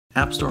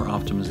App Store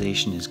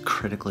optimization is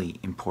critically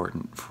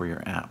important for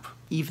your app.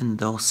 Even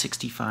though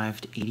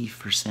 65 to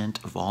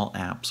 80% of all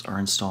apps are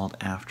installed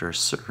after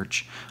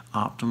search,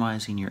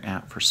 optimizing your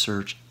app for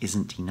search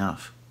isn't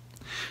enough.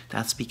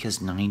 That's because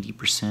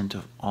 90%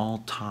 of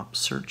all top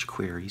search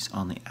queries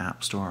on the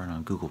App Store and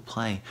on Google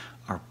Play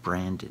are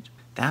branded.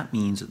 That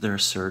means that they're a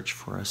search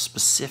for a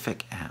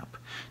specific app,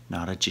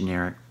 not a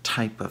generic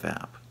type of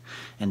app.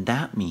 And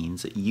that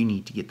means that you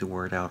need to get the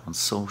word out on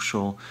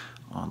social,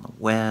 on the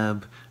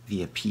web,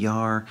 via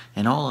PR,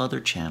 and all other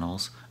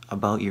channels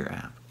about your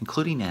app,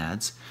 including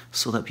ads,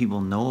 so that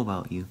people know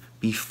about you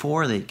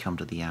before they come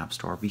to the App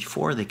Store,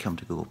 before they come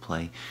to Google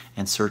Play,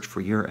 and search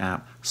for your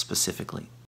app specifically.